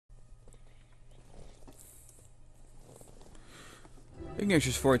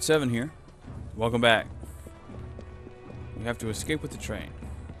Ignatius 487 here. Welcome back. We have to escape with the train.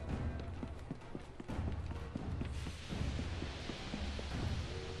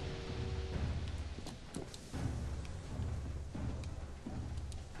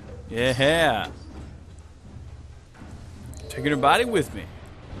 Yeah. Taking her body with me.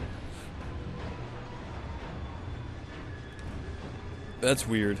 That's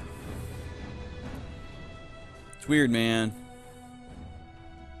weird. It's weird, man.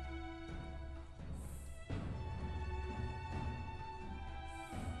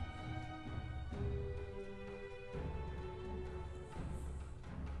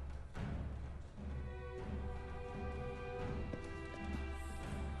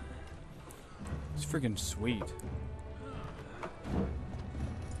 It's freaking sweet.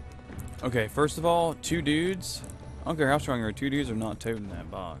 Okay, first of all, two dudes. I don't care how strong you are, two dudes are not toting that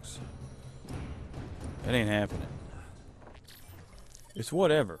box. That ain't happening. It's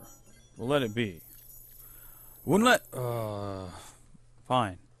whatever. We'll let it be. Wouldn't let...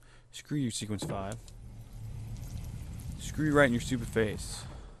 Fine. Screw you, Sequence 5. Screw you right in your stupid face.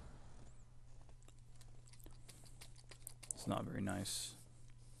 It's not very nice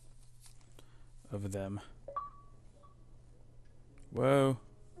of them. Whoa.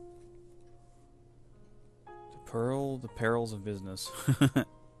 The perils of business.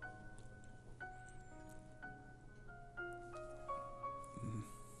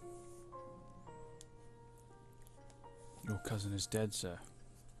 Your cousin is dead, sir.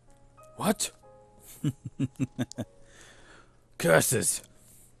 What? Curses!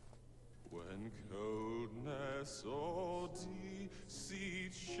 When coldness or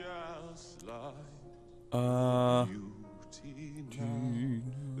deceit shall slide, beauty now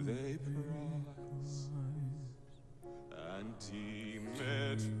they prize, and deem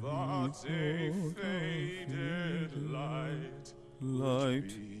it but a faded light,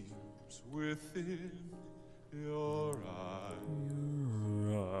 which beams within your eyes.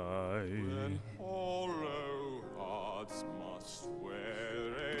 When hollow hearts must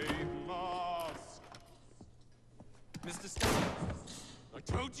wear a mask. Mr. Stanley, I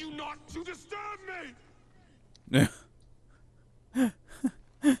told you not to disturb me!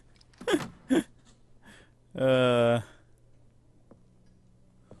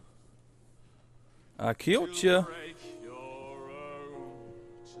 I killed you.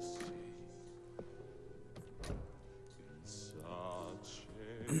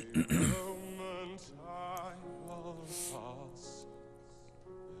 Moment I will pass,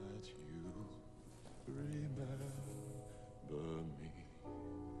 that you remember me.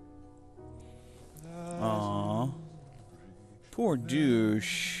 Aww. Poor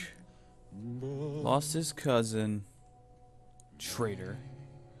douche. Lost his cousin. Traitor.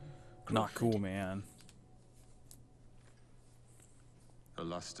 Not cool, man. A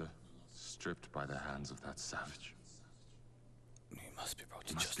luster stripped by the hands of that savage. He must be brought to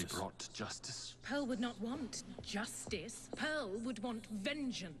He must justice. be brought to justice. Pearl would not want justice. Pearl would want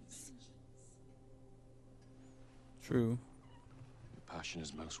vengeance. True. Your passion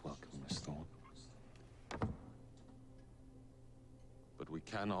is most welcome, Miss Thorne. But we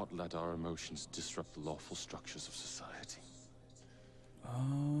cannot let our emotions disrupt the lawful structures of society.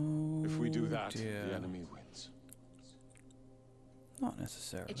 Oh, If we do that, dear. the enemy wins. Not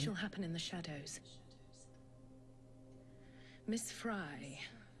necessarily. It shall happen in the shadows. Miss Fry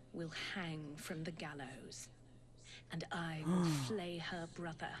will hang from the gallows, and I will flay her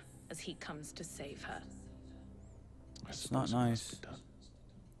brother as he comes to save her. It's not nice.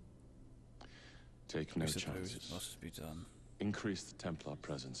 Take no I suppose it chances. must be done. Increase the Templar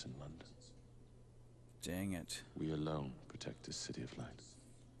presence in London. Dang it. We alone protect this city of light.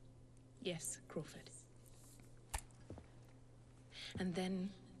 Yes, Crawford. And then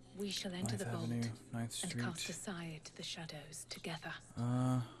we shall enter the vault 9th and Street. cast aside the shadows together.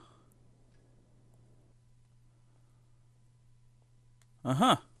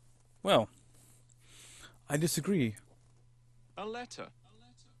 Uh-huh. Well, I disagree. A letter?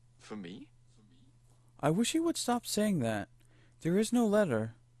 For me? I wish you would stop saying that. There is no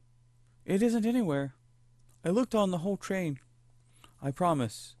letter. It isn't anywhere. I looked on the whole train. I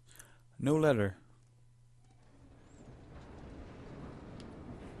promise. No letter.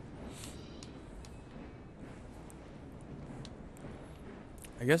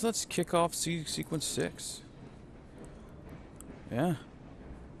 I guess let's kick off sequence 6. Yeah.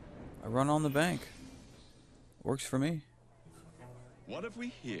 I run on the bank. Works for me. What have we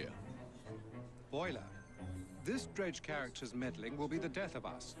here? Boiler. This dredge character's meddling will be the death of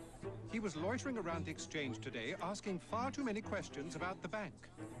us. He was loitering around the exchange today, asking far too many questions about the bank.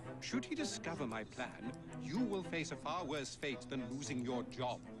 Should he discover my plan, you will face a far worse fate than losing your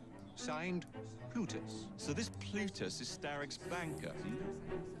job. Signed, Plutus. So this Plutus is Starrick's banker, hmm?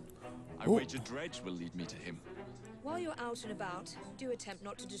 I Oh. wager Dredge will lead me to him. While you're out and about, do attempt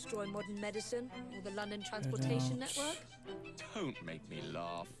not to destroy modern medicine or the London Transportation Network. Don't make me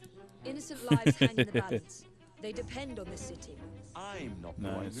laugh. Innocent lives hang in the balance. They depend on this city. I'm not the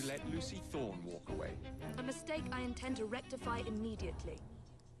one Nice. who let Lucy Thorne walk away. A mistake I intend to rectify immediately.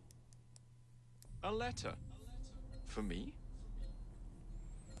 A letter? For me?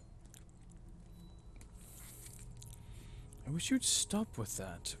 I wish you'd stop with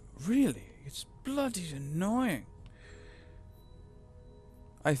that. Really, it's bloody annoying.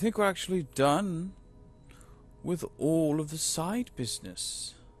 I think we're actually done with all of the side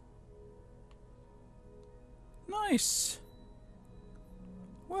business. Nice.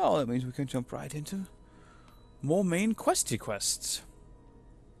 Well, that means we can jump right into more main questy quests.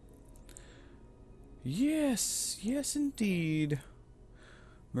 Yes, yes indeed.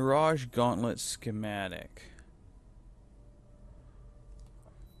 Mirage Gauntlet schematic.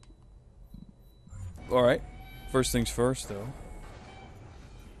 Alright, first things first though.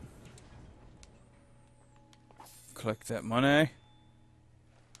 Collect that money.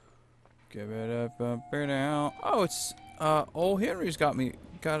 Give it up and down. Oh, it's old Henry's got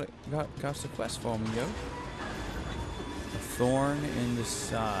us a quest for me, yo. A thorn in the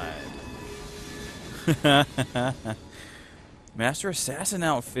side. Master Assassin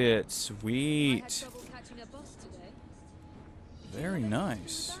outfit, I had sweet. trouble catching a bus today. Very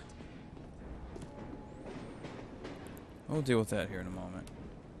nice. We'll deal with that here in a moment.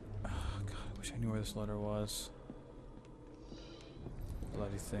 Oh, God, I wish I knew where this letter was.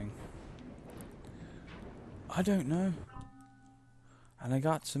 Bloody thing. I don't know. And I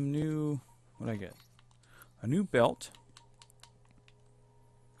got some new... What'd I get? A new belt.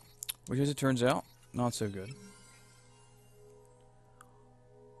 Which, as it turns out, not so good.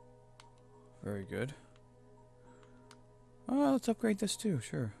 Very good. Oh, let's upgrade this too,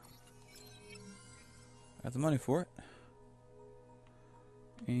 sure. Got the money for it.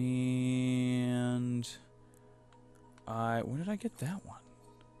 And... when did I get that one?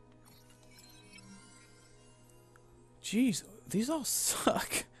 Jeez, these all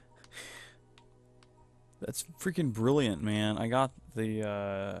suck. That's freaking brilliant, man. I got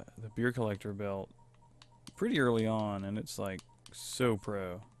the beer collector belt pretty early on, and it's like so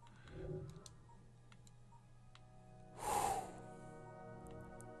pro.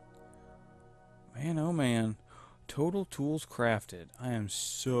 Man, oh man. Total tools crafted. I am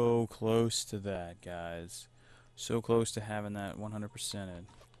so close to that, guys. So close to having that 100%ed.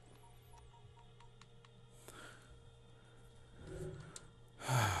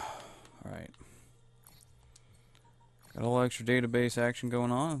 Alright. Got a little extra database action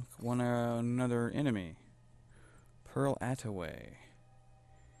going on. Another enemy. Pearl Attaway.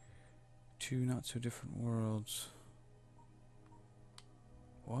 Two not so different worlds.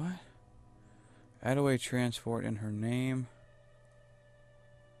 What? Attaway transport in her name.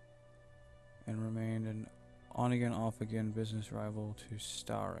 And remained an on-again, off-again business rival to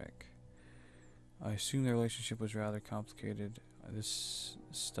Starrick. I assume their relationship was rather complicated. This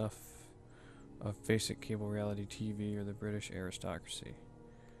stuff of basic cable reality TV or the British aristocracy.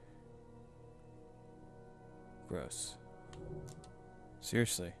 Gross.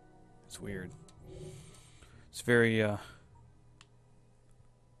 Seriously. It's weird. It's very,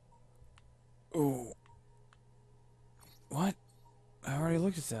 Oh. What? I already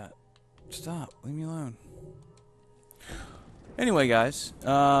looked at that. Stop. Leave me alone. Anyway, guys,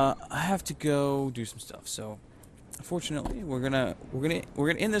 I have to go do some stuff. So, unfortunately, we're gonna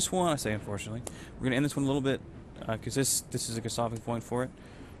end this one. I say unfortunately, we're gonna end this one a little bit because this is a good stopping point for it.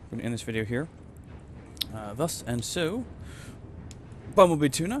 We're gonna end this video here. Thus and so, Bumblebee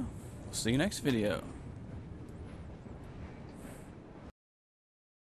Tuna. We'll see you next video.